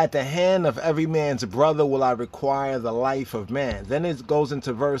 Right? At the hand of every man's brother will I require the life of man. Then it goes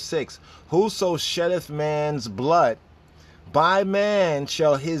into verse 6. Whoso sheddeth man's blood, By man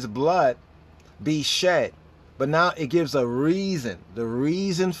shall his blood be shed. But now it gives a reason. The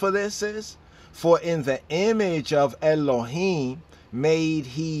reason for this is, for in the image of Elohim made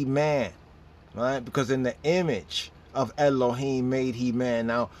he man. Right? Because in the image of Elohim made he man.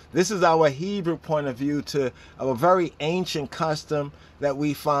 Now, this is our Hebrew point of view to a very ancient custom that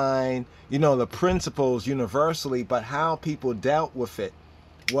we find, you know, the principles universally, but how people dealt with it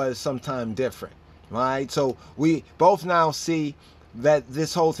was sometimes different. Right? So we both now see that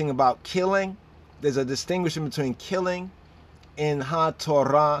this whole thing about killing, there's a distinction between killing in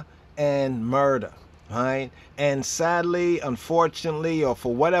HaTorah and murder, right? And sadly, unfortunately, or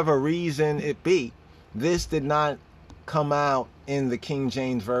for whatever reason it be, this did not come out in the King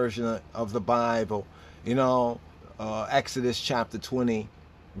James Version of the Bible, you know, Exodus chapter 20,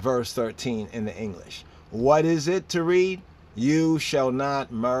 verse 13 in the English. What is it to read? You shall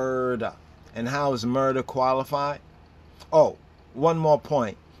not murder. And how is murder qualified? Oh, one more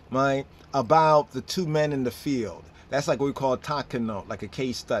point, right? About the two men in the field. That's like what we call a takanot, like a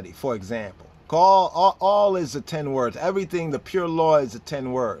case study, for example. All is the 10 words. Everything, the pure law is the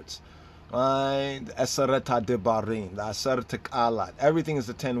 10 words. Right? Esareta debarim, the asareta alat. Everything is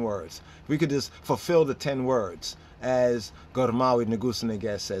the 10 words. We could just fulfill the 10 words, as Gormawi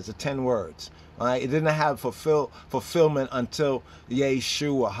Negusaneges says, the 10 words. Right? It didn't have fulfillment until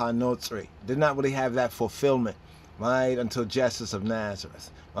Yeshua HaNotzri. Did not really have that fulfillment, right, until Jesus of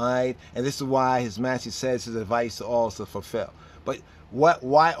Nazareth. Right? And this is why his master says his advice to all is to fulfill. But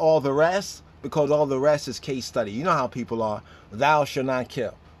why all the rest? Because all the rest is case study. You know how people are. Thou shalt not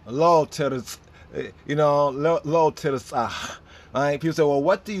kill. Lo tiras, you know, lo tirasah. Right? People say, well,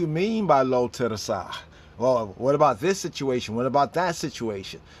 what do you mean by lo tirasah? Well, what about this situation? What about that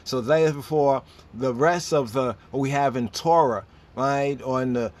situation? So therefore, the rest of what we have in Torah, right, or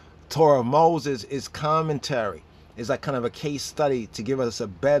in the Torah of Moses is commentary. Is like kind of a case study to give us a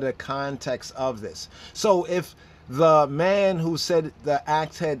better context of this. So if the man who said the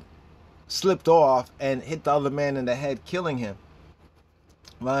axe had slipped off and hit the other man in the head, killing him,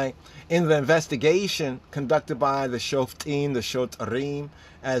 right, in the investigation conducted by the Shoftim, the Shotarim,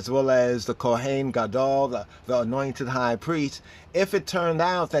 as well as the Kohen Gadol, the anointed high priest, if it turned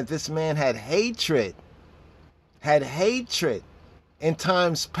out that this man had hatred in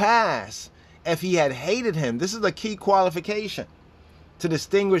times past, if he had hated him, this is a key qualification to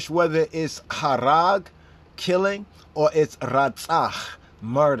distinguish whether it's harag, killing, or it's ratzach,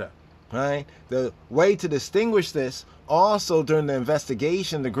 murder, right? The way to distinguish this also during the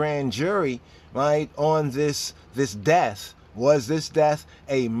investigation, the grand jury, right, on this death, was this death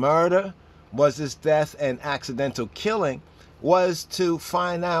a murder? Was this death an accidental killing? Was to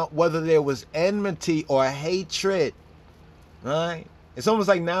find out whether there was enmity or hatred, right? It's almost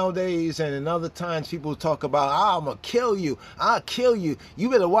like nowadays and in other times people talk about, I'm going to kill you. I'll kill you. You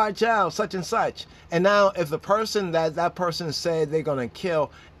better watch out, such and such. And now if the person that person said they're going to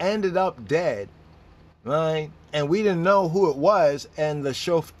kill ended up dead, right? And we didn't know who it was, and the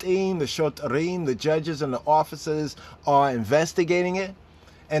Shoftim, the Shotarim, the judges and the officers are investigating it.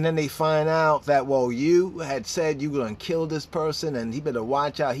 And then they find out that, well, you had said you were going to kill this person and he better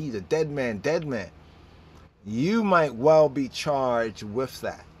watch out. He's a dead man, dead man. You might well be charged with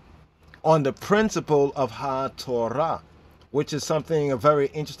that on the principle of HaTorah, which is something, a very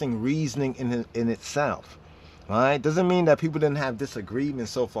interesting reasoning in itself. Right? Doesn't mean that people didn't have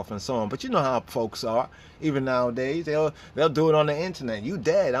disagreements, so forth and so on. But you know how folks are, even nowadays. They'll do it on the internet. You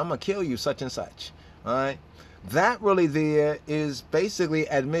dead, I'm going to kill you, such and such. All right? That really there is basically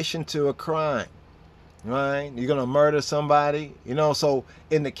admission to a crime. Right? You're going to murder somebody. You know, so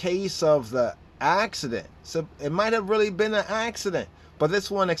in the case of the accident, so it might have really been an accident, but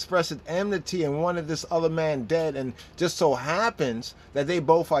this one expressed enmity and wanted this other man dead, and just so happens that they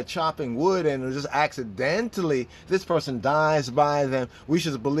both are chopping wood and just accidentally this person dies by them. We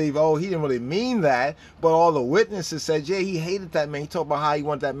should believe, oh, he didn't really mean that, but all the witnesses said, yeah, he hated that man. He talked about how he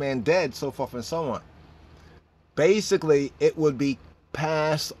wanted that man dead, so forth and so on. Basically, it would be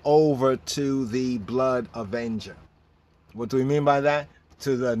passed over to the blood avenger. What do we mean by that?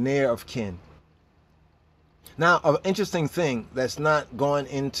 To the near of kin. Now, an interesting thing that's not going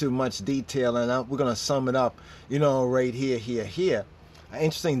into much detail, and we're going to sum it up, you know, right here. An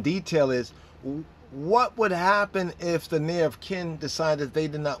interesting detail is, what would happen if the near of kin decided they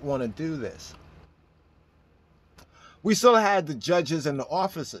did not want to do this? We still had the judges and the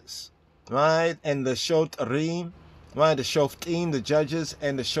officers, right? And the Shotarim, right? The Shoftim, the judges,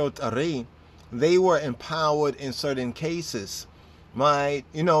 and the Shotarim, they were empowered in certain cases, right?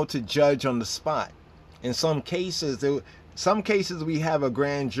 You know, to judge on the spot. In some cases, we have a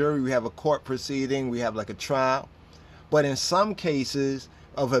grand jury, we have a court proceeding, we have like a trial. But in some cases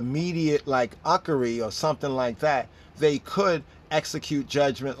of immediate, like uckery or something like that, they could execute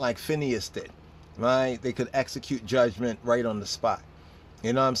judgment like Phineas did, right? They could execute judgment right on the spot.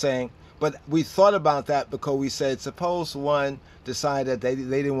 You know what I'm saying? But we thought about that because we said, suppose one decided they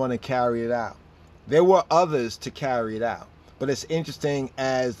didn't want to carry it out. There were others to carry it out. But it's interesting,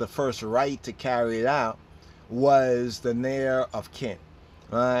 as the first right to carry it out was the ne'er of kin,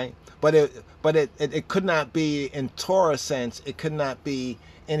 right? But it could not be, in Torah sense, it could not be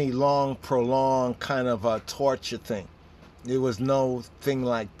any long, prolonged kind of a torture thing. There was no thing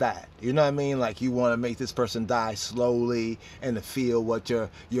like that. You know what I mean? Like, you want to make this person die slowly and to feel what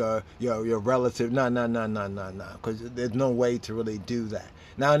your relative. No. Because there's no way to really do that.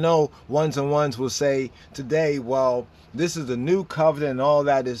 Now, I know ones and ones will say today, well, this is the new covenant and all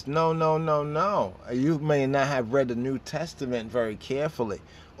that is no. You may not have read the New Testament very carefully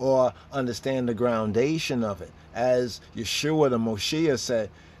or understand the groundation of it. As Yeshua the Moshiach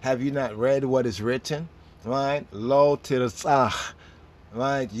said, have you not read what is written? Right? Lo tirtzach.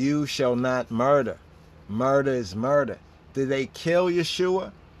 Right? You shall not murder. Murder is murder. Did they kill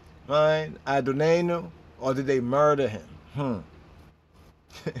Yeshua? Right? Adonenu? Or did they murder him?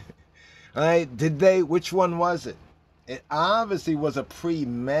 Right? Did they? Which one was it? It obviously was a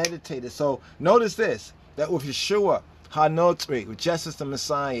premeditated. So notice this, that with Yeshua, Hanotri, with Jesus the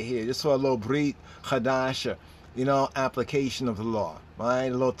Messiah here, just for a little Brit Chadasha, you know, application of the law, right?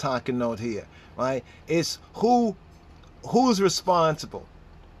 A little talking note here, right? It's who's responsible,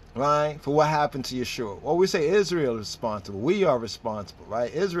 right, for what happened to Yeshua. Well, we say Israel is responsible. We are responsible,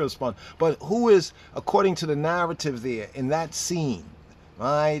 right? Israel is responsible. But who is, according to the narrative there, in that scene,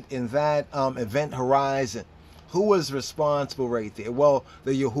 right, in that event horizon, who was responsible right there? Well,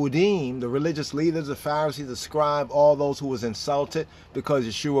 the Yehudim, the religious leaders, the Pharisees, the scribe, all those who was insulted because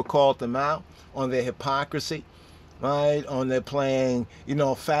Yeshua called them out on their hypocrisy, right, on their playing, you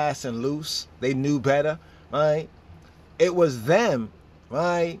know, fast and loose. They knew better, right? It was them,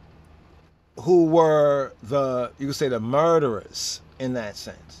 right, who were the, you could say, the murderers in that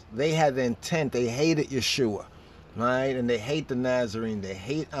sense. They had the intent. They hated Yeshua, right? And they hate the Nazarene. They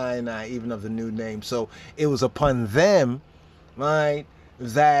hate I, even of the new name. So it was upon them, right,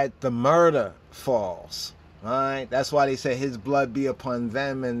 that the murder falls, right? That's why they say his blood be upon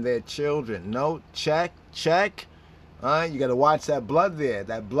them and their children. Note, check. All right, you got to watch that blood there.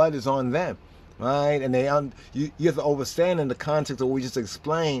 That blood is on them, right? And you have to understand in the context of what we just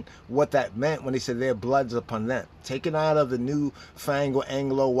explained what that meant when they said their blood's upon them. Taken out of the new fangled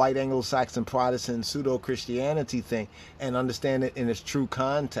Anglo, white Anglo-Saxon Protestant pseudo-Christianity thing, and understand it in its true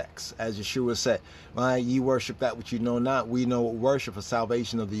context, as Yeshua said, right? Ye worship that which you know not. We know what worship for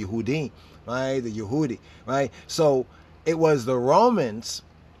salvation of the Yehudim, right? The Yehudi, right? So it was the Romans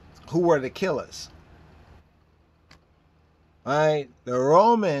who were the killers. Right, the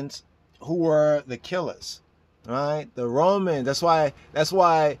Romans who were the killers, right? The Romans. That's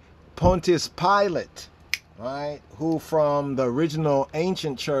why Pontius Pilate, right, who from the original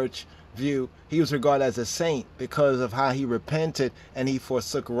ancient church view, he was regarded as a saint because of how he repented and he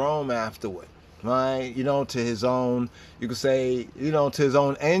forsook Rome afterward, right? You know, to his own, you could say, you know, to his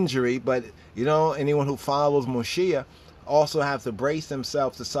own injury. But you know, anyone who follows Moshiach also have to brace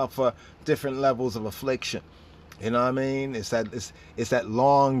themselves to suffer different levels of affliction. You know what I mean? It's that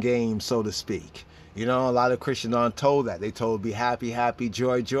long game, so to speak. You know, a lot of Christians aren't told that. They told be happy, happy,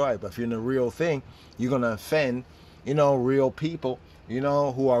 joy, joy. But if you're in the real thing, you're going to offend, you know, real people, you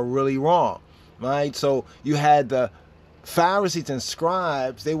know, who are really wrong, right? So you had the Pharisees and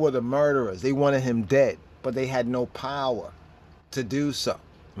scribes. They were the murderers. They wanted him dead, but they had no power to do so,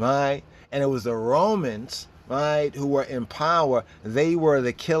 right? And it was the Romans, right, who were in power. They were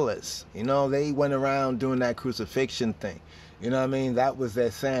the killers. You know, they went around doing that crucifixion thing. You know what I mean? That was their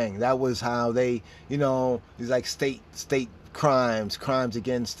thing. That was how they, you know, these like state crimes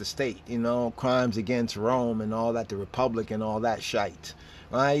against the state, you know, crimes against Rome and all that, the Republic and all that shite,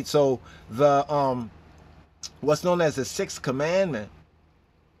 right? So the what's known as the sixth commandment,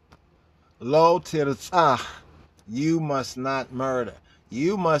 lo tirtzach, you must not murder.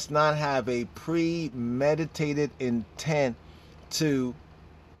 You must not have a premeditated intent to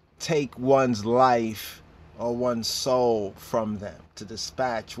take one's life or one's soul from them, to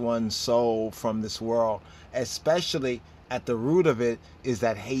dispatch one's soul from this world. Especially at the root of it is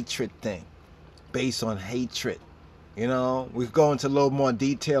that hatred thing, based on hatred. You know, we go into a little more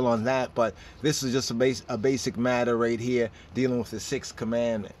detail on that, but this is just a basic matter right here dealing with the sixth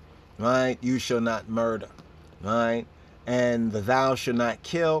commandment, right? You shall not murder, right? And the thou shall not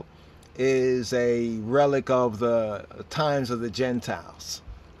kill is a relic of the times of the Gentiles,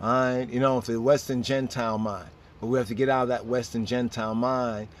 right? You know, the Western Gentile mind. But we have to get out of that Western Gentile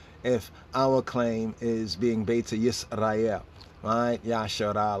mind if our claim is being Beta Yisrael. Right?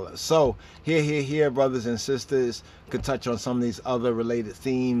 Yashar Allah. So, here, brothers and sisters, could touch on some of these other related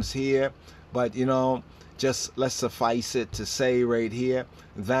themes here. But, you know, just let's suffice it to say right here,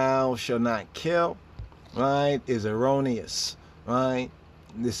 thou shall not kill, right, is erroneous, right?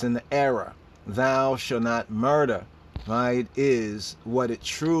 This in the error. Thou shall not murder, right, is what it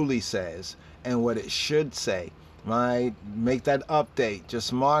truly says and what it should say, right? Make that update.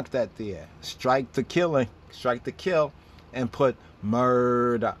 Just mark that there. Strike the killing, strike the kill, and put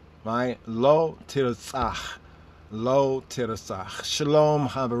murder, right? Lo tirtzach. Lo tirtzach. Shalom,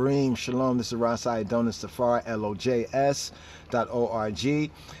 Habarim. Shalom. This is Rasiadonis Safari, LOJS.org.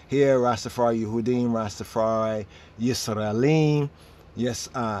 Here, Rastafari Yehudim, Rastafari Yisraelim. Yes,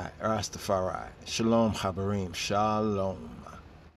 I, Rastafari. Shalom, Habarim. Shalom.